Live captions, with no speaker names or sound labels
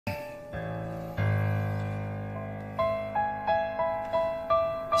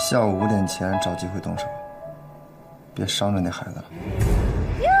下午5点前找机会动手，别伤着那孩子了。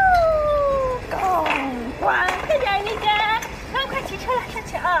哟，公关，快点那个，快骑车了，上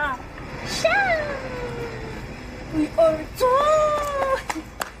去啊！上，1、2、走。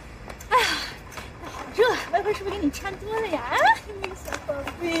哎呀，好热，外婆是不是给你穿多了呀？啊，小宝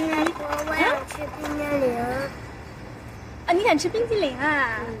贝。我想吃冰激凌。啊，你想吃冰激凌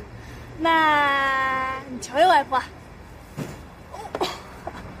啊？那你瞧瞧外婆。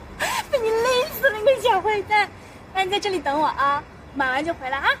被你累死了，你个小坏蛋！那你在这里等我啊，买完就回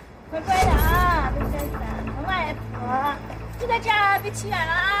来啊，乖乖的啊，别摔伞，疼外婆，就在这儿，别骑远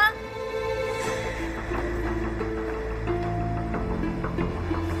了啊。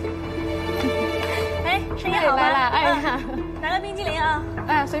哎，生意好吗？来了，哎呀，拿个冰激凌啊！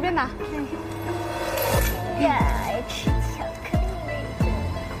哎，随便拿。呀，爱吃巧克力味的。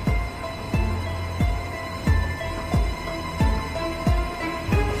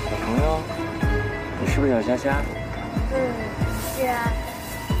朋友，你是不是小虾虾？是啊。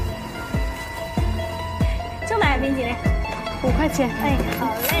就买个冰激凌5块钱。哎，好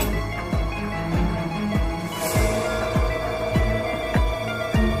嘞。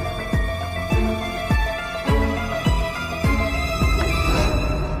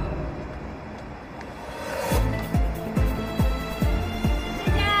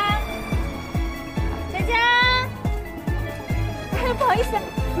不好意思，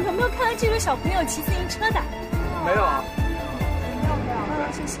你有没有看到这位小朋友骑自行车的？没有啊。没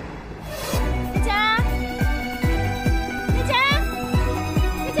有，谢谢。佳佳，佳佳，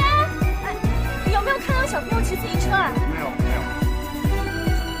佳佳，哎，你有没有看到小朋友骑自行车啊？没有。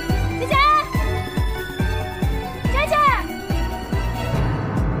佳佳，佳佳。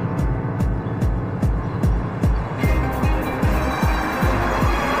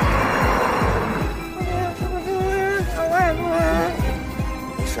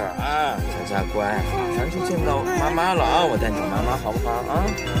没事啊，佳佳乖，马上就见到妈妈了啊！我带你找妈妈好不好啊？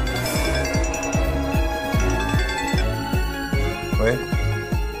喂，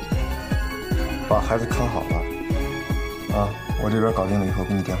把孩子看好了啊！我这边搞定了以后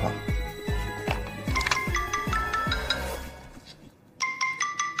给你电话。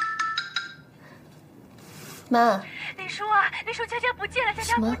妈，林叔啊，林叔，佳佳不见了，佳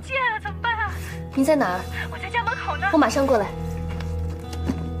佳不见了，怎么办啊？你在哪儿？我在家门口呢。我马上过来。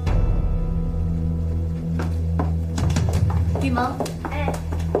雨萌，哎，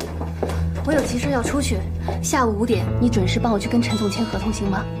我有急事要出去，下午5点你准时帮我去跟陈总签合同，行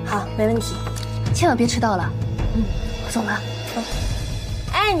吗？好，没问题。千万别迟到了。我走了。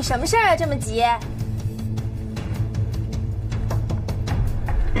哎，你什么事儿啊？这么急？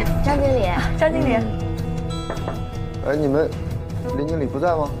张经理，张经理。哎，你们林经理不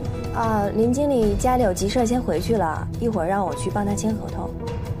在吗？啊，林经理家里有急事，先回去了，一会儿让我去帮他签合同。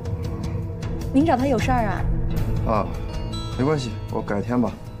您找他有事儿啊？啊，没关系，我改天吧。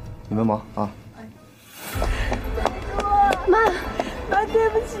你们忙啊。妈，对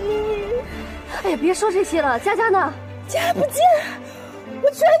不起你。哎呀，别说这些了，佳佳呢？佳不见了，我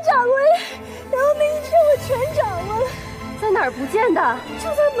全找过了，然后那一车我全找过了，在哪儿不见的？就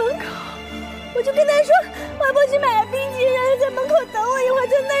在门口。我就跟他说，外婆去买了冰淇淋，让他在门口等我一会儿，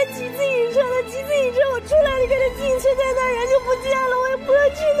就那骑自行车的，骑自行车我出来了，跟他进去，在那人就不见了，我也不知道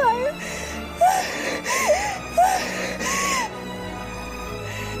去哪儿了。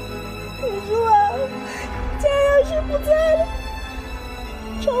你说啊，家要是不在了，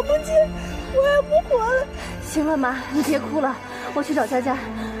找不见，我也不活了。行了，妈，你别哭了，我去找佳佳，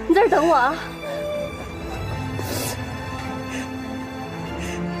你在这等我啊。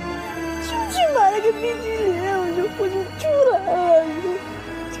去买了个冰淇淋，我就出来了，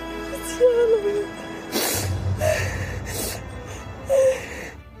不见了。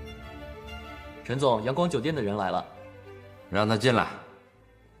陈总，阳光酒店的人来了，让他进来。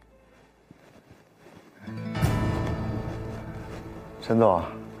陈总，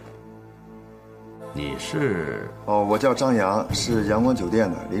你是？哦，我叫张扬，是阳光酒店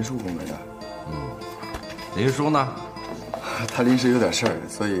的林叔公门的。林叔呢？他临时有点事儿，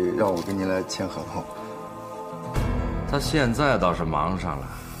所以让我跟您来签合同。他现在倒是忙上了，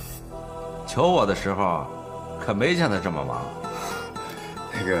求我的时候，可没见他这么忙。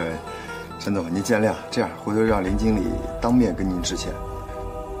那个，陈总，您见谅，这样回头让林经理当面跟您致歉。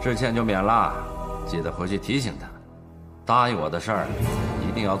致歉就免了，记得回去提醒他，答应我的事儿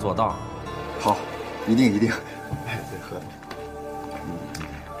一定要做到。好，一定一定。哎，再喝。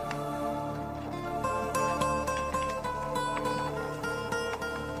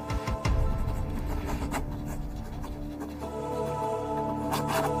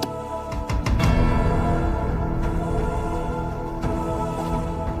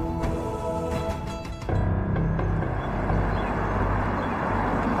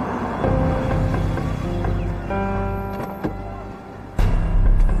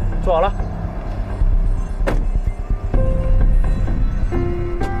做好了。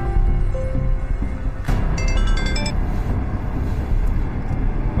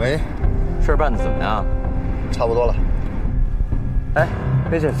喂，事儿办的怎么样？差不多了。哎，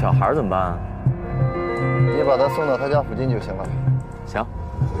那这小孩怎么办啊？你把他送到他家附近就行了。行。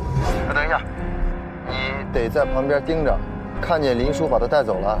等一下，你得在旁边盯着，看见林叔把他带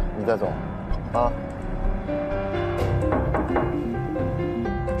走了，你再走，啊。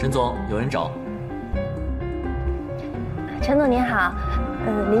陈总，有人找。陈总您好，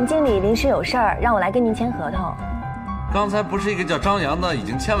林经理临时有事儿，让我来跟您签合同。刚才不是一个叫张扬的已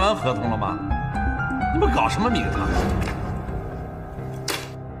经签完合同了吗？你们搞什么名堂？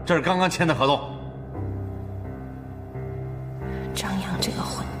这是刚刚签的合同。张扬这个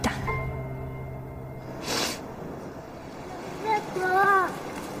混蛋！外婆，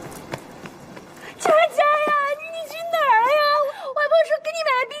佳佳呀，你去哪儿呀？外婆说给你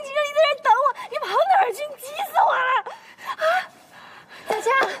买了冰淇淋，你在这等我，你跑哪儿去？你急死我了！啊，佳佳，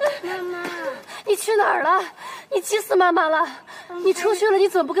妈妈，你去哪儿了？你急死妈妈了！你出去了，你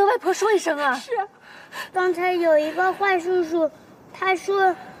怎么不跟外婆说一声啊？是，刚才有一个坏叔叔，他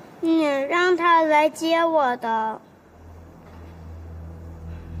说你让他来接我的。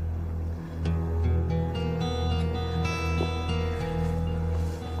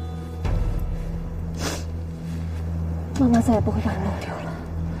妈妈再也不会把你弄丢了，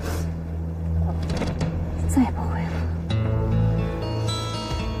再也不会了。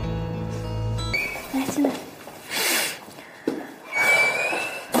来，进来。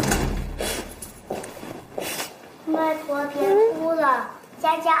外婆别哭了，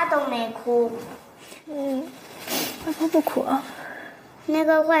佳佳都没哭。外婆不哭啊。那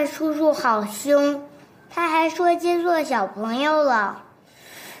个坏叔叔好凶，他还说接错小朋友了。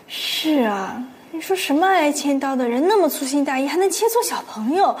是啊，你说什么爱签到的人那么粗心大意，还能切错小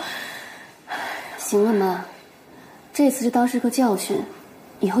朋友？行了妈，这次就当是个教训，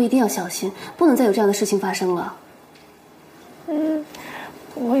以后一定要小心，不能再有这样的事情发生了。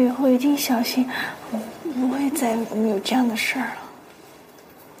我以后一定小心，不会再有这样的事儿了。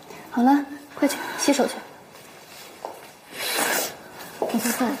好了，快去洗手去。我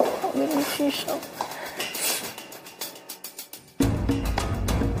做饭。我给你洗手。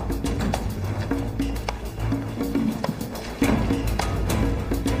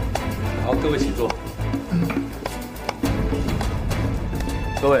好，各位请坐。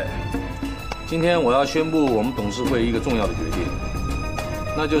各位，今天我要宣布我们董事会一个重要的决定，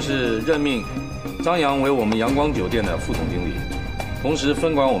那就是任命张扬为我们阳光酒店的副总经理，同时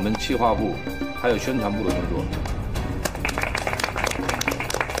分管我们企划部还有宣传部的工作。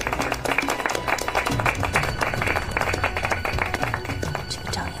这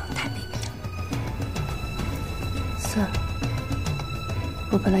个张扬太卑鄙了。算了，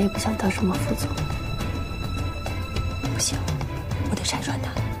我本来也不想当什么副总。不行，我得拆穿他。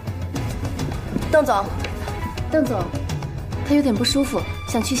邓总，邓总，他有点不舒服，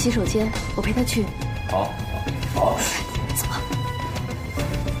想去洗手间，我陪他去。好。走吧。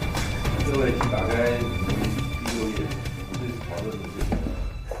各位，请打开第6页，我们这次讨论的这个。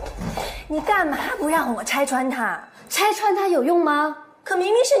你干嘛不让我拆穿他？拆穿他有用吗？可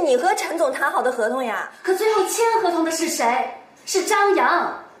明明是你和陈总谈好的合同呀！可最后签合同的是谁？是张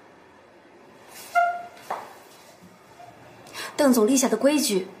扬。邓总立下的规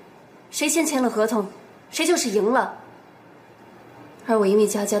矩，谁先签了合同，谁就是赢了。而我因为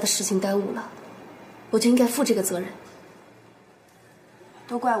佳佳的事情耽误了，我就应该负这个责任。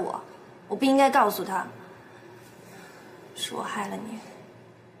都怪我，我不应该告诉他，是我害了你。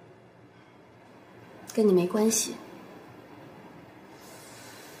跟你没关系。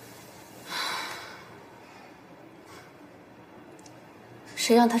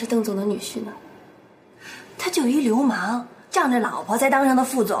谁让他是邓总的女婿呢？他就一流氓，仗着老婆才当上的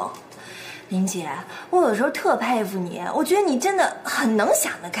副总。林姐，我有时候特佩服你，我觉得你真的很能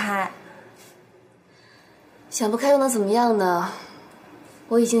想得开。想不开又能怎么样呢？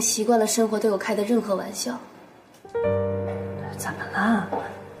我已经习惯了生活对我开的任何玩笑。怎么了？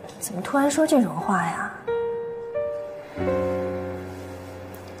怎么突然说这种话呀？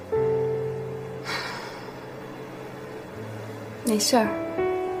没事儿，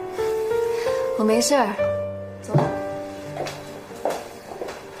我没事儿。